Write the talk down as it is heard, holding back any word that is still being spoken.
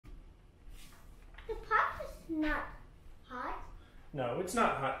not hot? No, it's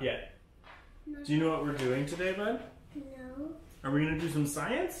not hot yet. No. Do you know what we're doing today, bud? No. Are we going to do some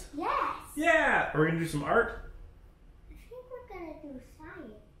science? Yes. Yeah. Are we going to do some art? I think we're going to do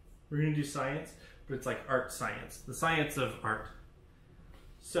science. We're going to do science, but it's like art science. The science of art.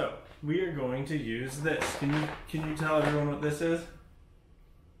 So, we are going to use this. Can you tell everyone what this is?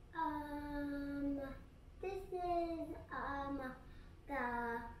 This is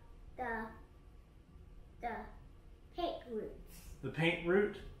the paint roots. The paint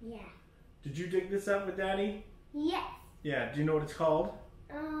root? Yeah. Did you dig this up with Daddy? Yes. Yeah. Do you know what it's called?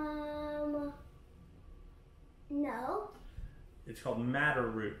 No. It's called madder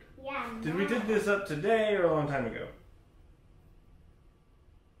root. Yeah. Did we dig this up today or a long time ago?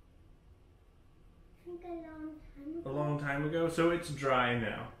 I think a long time ago. A long time ago. So it's dry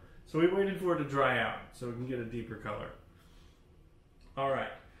now. So we waited for it to dry out so we can get a deeper color. All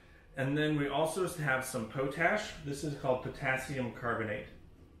right. And then we also have some potash. This is called potassium carbonate.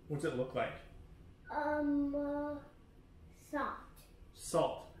 What's it look like? Salt.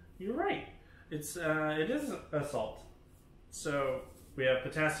 Salt. You're right. It is a salt. So we have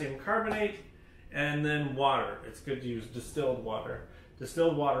potassium carbonate and then water. It's good to use distilled water.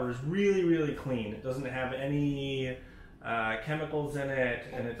 Distilled water is really, really clean. It doesn't have any chemicals in it,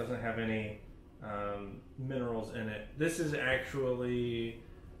 and it doesn't have any minerals in it. This is actually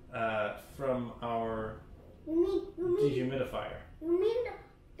from our dehumidifier. You mean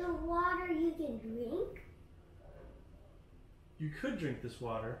the water you can drink? You could drink this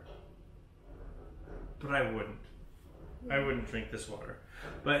water, but I wouldn't. I wouldn't drink this water,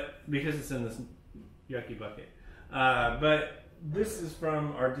 but because it's in this yucky bucket. But this is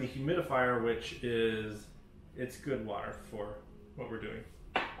from our dehumidifier, which is, it's good water for what we're doing.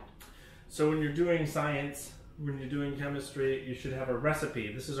 So when you're doing science, when you're doing chemistry, you should have a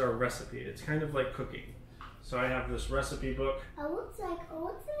recipe. This is our recipe. It's kind of like cooking. So I have this recipe book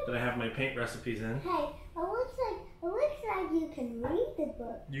that I have my paint recipes in. Hey, it looks like you can read the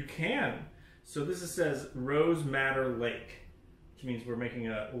book. You can. So this says Rose Madder Lake, which means we're making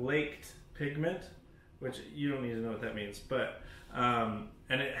a laked pigment, which you don't need to know what that means. But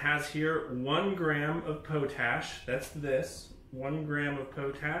and it has here 1 gram of potash. That's this 1 gram of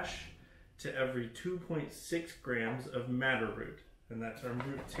potash to every 2.6 grams of madder root, and that's our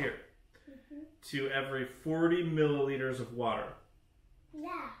roots here. To every 40 milliliters of water.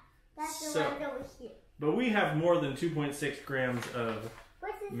 Yeah, that's the one over here. But we have more than 2.6 grams of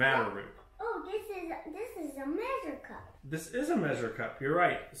madder root. Oh, this is a measure cup. This is a measure cup, you're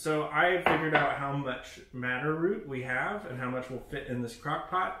right. So I figured out how much madder root we have and how much will fit in this crock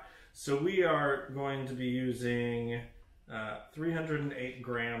pot. So we are going to be using 308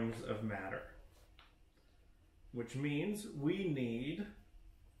 grams of madder, which means we need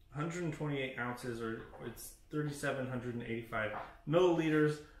 128 ounces, or it's 3,785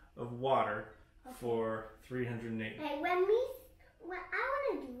 milliliters of water for 308. Hey, when I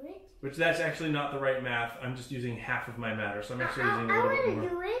want to do it. Which that's actually not the right math. I'm just using half of my matter, so I'm actually using a little bit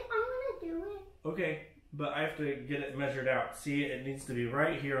more. I want to do it. Okay, but I have to get it measured out. See, it needs to be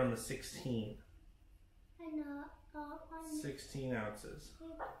right here on the 16. I know. 16 ounces.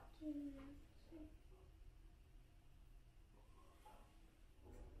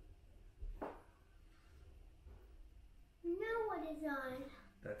 Now what is on?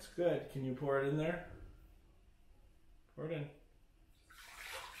 That's good. Can you pour it in there? Pour it in.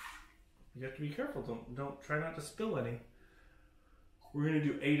 You have to be careful. Don't try not to spill any. We're gonna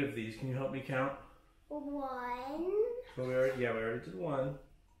do 8 of these. Can you help me count? 1. So we already did 1.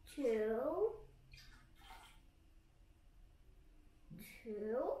 2.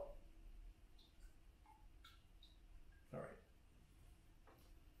 2. All right.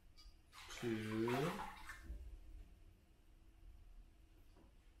 2.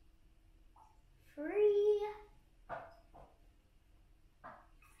 3.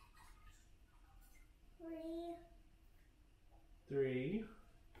 3.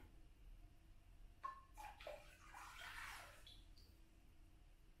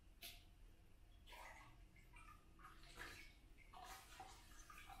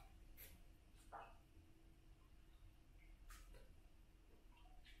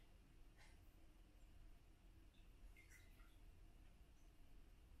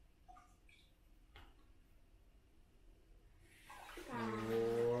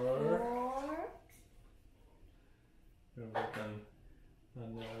 4.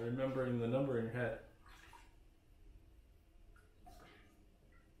 Remembering the number in your head.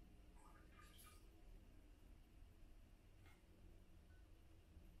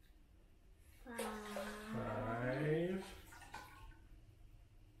 5. 5.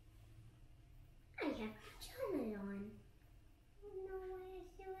 I have pajamas.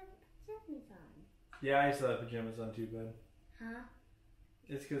 Yeah, I still have pajamas on too, bud. Huh?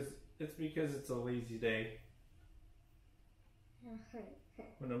 It's because it's a lazy day.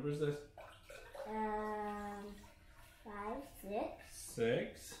 What number is this? 5, 6.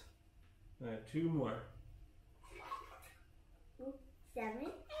 6. I have 2 more. 7, 8.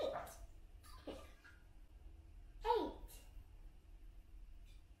 8.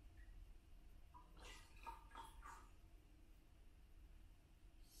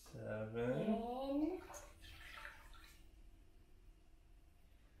 7. 10.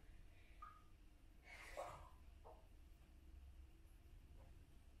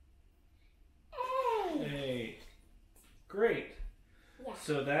 8. Great. Yeah.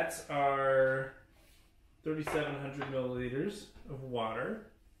 So that's our 3,700 milliliters of water.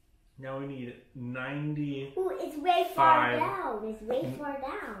 Now we need 90. Ooh, it's way far down. It's way far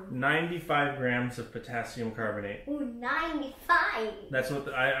down. 95 grams of potassium carbonate. Ooh, 95. That's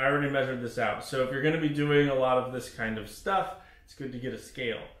what I already measured this out. So if you're going to be doing a lot of this kind of stuff, it's good to get a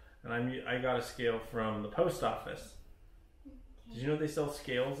scale. And I got a scale from the post office. Did you know they sell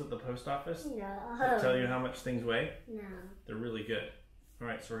scales at the post office? No. That tell you how much things weigh? No. They're really good. All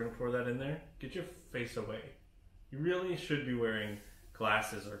right, so we're going to pour that in there. Get your face away. You really should be wearing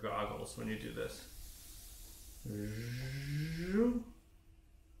glasses or goggles when you do this. Make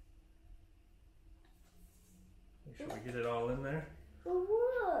sure we get it all in there.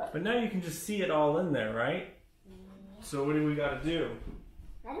 But now you can just see it all in there, right? So what do we got to do?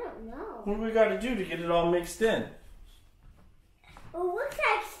 I don't know. What do we got to do to get it all mixed in? Oh, it looks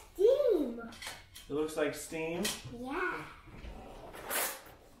like steam. It looks like steam. Yeah.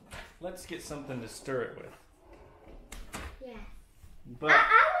 Let's get something to stir it with. Yeah. But I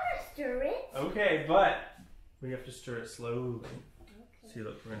want to stir it. okay, but we have to stir it slowly. Okay. See,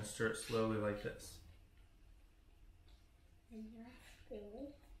 look, we're going to stir it slowly like this. And not stir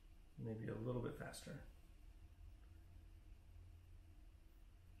it. Maybe a little bit faster.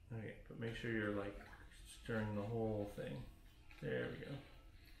 Okay, but make sure you're like stirring the whole thing. There we go.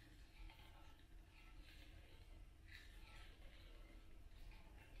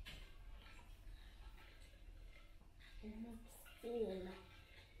 It makes steam.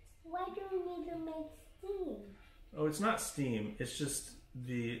 Why do we need to make steam? Oh, it's not steam. It's just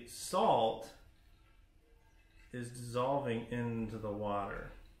the salt is dissolving into the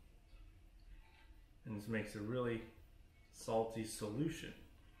water. And this makes a really salty solution.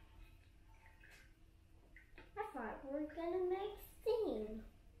 I thought we were gonna make steam.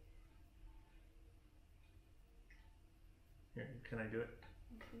 Here, can I do it?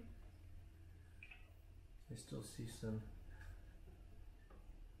 Okay. I still see some.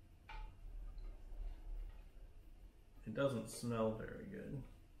 It doesn't smell very good.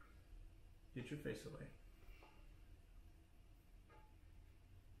 Get your face away.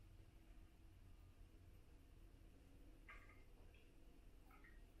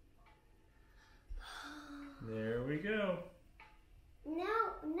 There we go.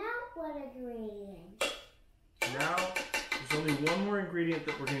 Now what ingredient? Now, there's only one more ingredient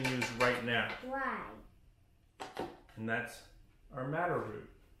that we're going to use right now, Why? and that's our madder root.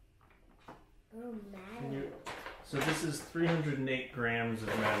 Oh, man. So this is 308 grams of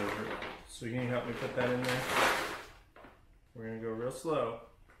madder root. So you can help me put that in there? We're going to go real slow.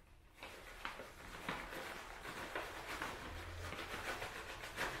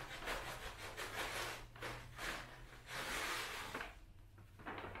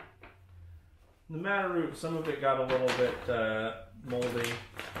 The madder root, some of it got a little bit moldy,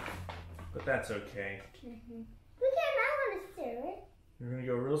 but that's okay. Mm-hmm. Okay, I want to stir it. We're going to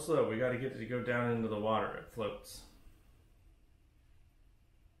go real slow. We got to get it to go down into the water. It floats.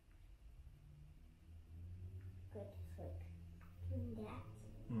 Good, like doing that.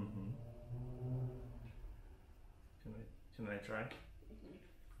 Mm-hmm. Can I try? Mm-hmm.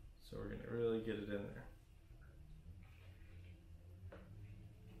 So we're going to really get it in there.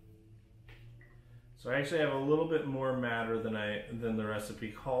 So I actually have a little bit more madder than the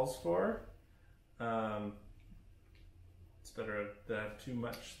recipe calls for. It's better to have too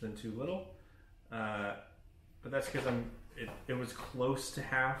much than too little. But that's because it was close to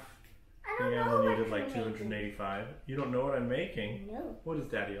half. I don't I know only what needed like you're 285. You don't know what I'm making? No. What is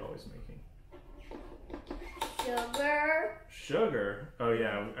Daddy always making? Sugar. Sugar? Oh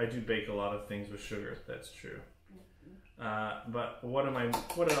yeah, I do bake a lot of things with sugar. That's true. But what do I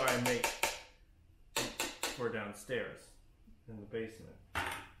make for downstairs in the basement?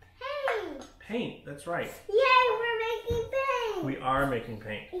 Paint. Paint. That's right. Yay, we're making paint. We are making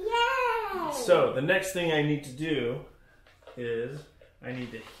paint. Yay. So the next thing I need to do is I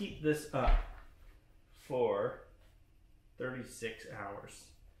need to heat this up for 36 hours.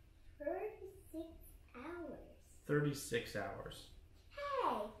 36 hours? 36 hours.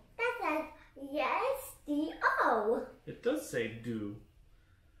 Hey, that says yes, D-O. It does say do.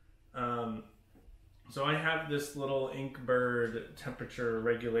 So I have this little Inkbird temperature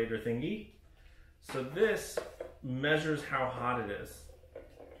regulator thingy. So this measures how hot it is.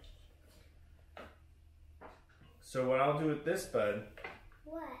 So what I'll do with this, bud,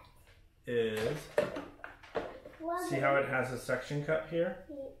 What? is, What see how it has a suction cup here?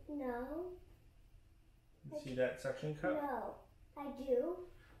 No. See that suction cup? No, I do.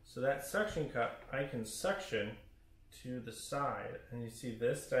 So that suction cup, I can suction to the side. And you see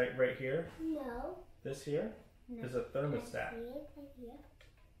this right here? No. This here is a thermostat. I see it right here.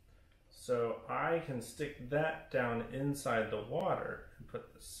 So I can stick that down inside the water and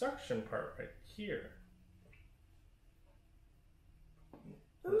put the suction part right here.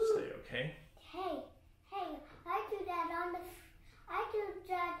 It'll stay okay. Hey, I do that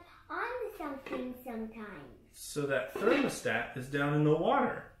on something sometimes. So that thermostat is down in the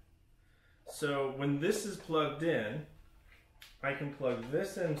water. So when this is plugged in, I can plug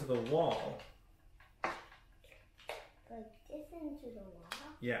this into the wall. Plug this into the wall?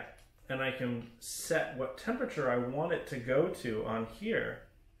 Yeah. And I can set what temperature I want it to go to on here.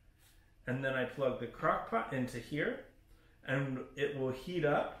 And then I plug the crock pot into here, and it will heat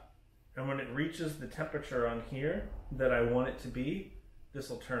up. And when it reaches the temperature on here that I want it to be, this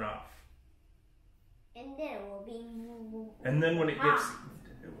will turn off. And then it will be. And then when it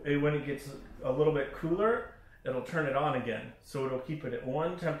gets a little bit cooler, it'll turn it on again. So it'll keep it at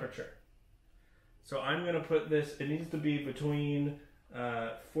one temperature. So I'm going to put this, it needs to be between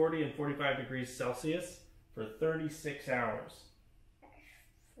 40 and 45 degrees Celsius for 36 hours.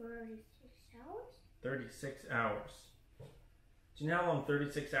 36 hours? 36 hours. Do you know how long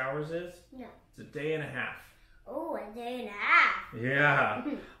 36 hours is? No. It's a day and a half. Oh, a day and a half. Yeah.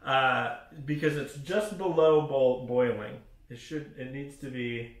 Because it's just below boiling. It needs to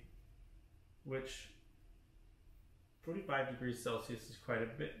be, which 45 degrees Celsius is quite a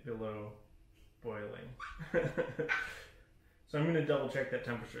bit below boiling. So I'm going to double check that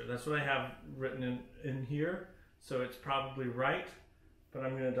temperature. That's what I have written in here. So it's probably right, but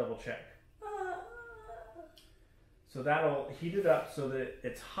I'm going to double check. So that'll heat it up so that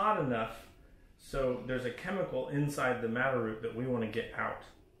it's hot enough. So there's a chemical inside the madder root that we want to get out.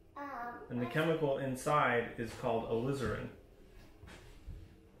 And the chemical inside is called alizarin.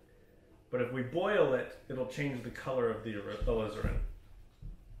 But if we boil it, it'll change the color of the alizarin.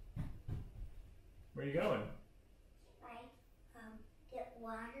 Where are you going? Get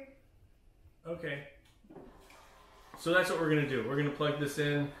water. Okay. So that's what we're going to do. We're going to plug this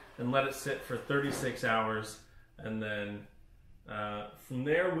in and let it sit for 36 hours. And then from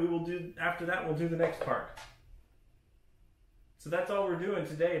there, after that, we'll do the next part. So that's all we're doing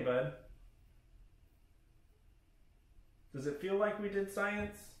today, bud. Does it feel like we did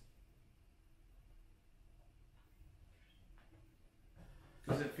science?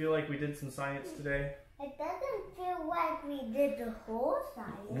 Does it feel like we did some science today? It doesn't feel like we did the whole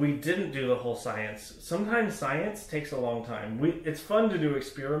science. We didn't do the whole science. Sometimes science takes a long time. It's fun to do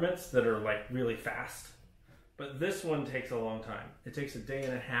experiments that are like really fast, but this one takes a long time. It takes a day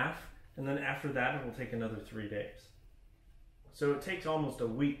and a half, and then after that it will take another 3 days. So it takes almost a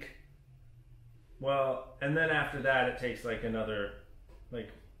week. Well, and then after that it takes like another,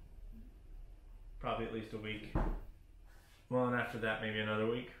 probably at least a week. Well, and after that maybe another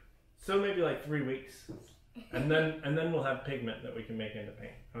week. So maybe like 3 weeks, and then we'll have pigment that we can make into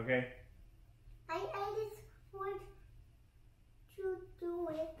paint. Okay. I just want to do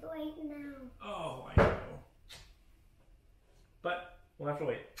it right now. Oh, I know. But we'll have to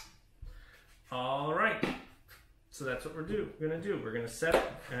wait. All right. So that's what we're gonna do. We're gonna set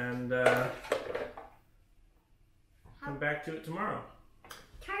it and come back to it tomorrow.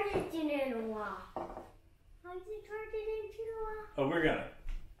 Turn it into a wall. How do you turn it into a wall? Oh, we're gonna.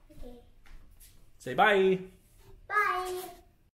 Okay. Say bye.